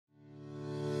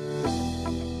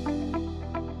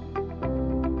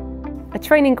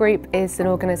training group is an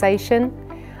organisation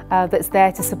that's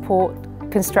there to support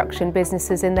construction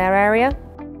businesses in their area.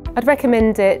 I'd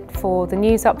recommend it for the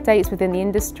news updates within the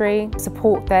industry,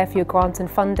 support there for your grant and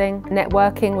funding,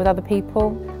 networking with other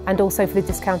people, and also for the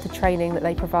discounted training that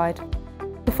they provide.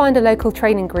 To find a local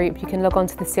training group, you can log on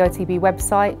to the CITB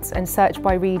website and search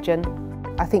by region.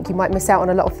 I think you might miss out on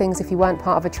a lot of things if you weren't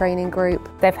part of a training group.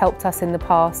 They've helped us in the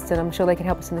past and I'm sure they can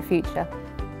help us in the future.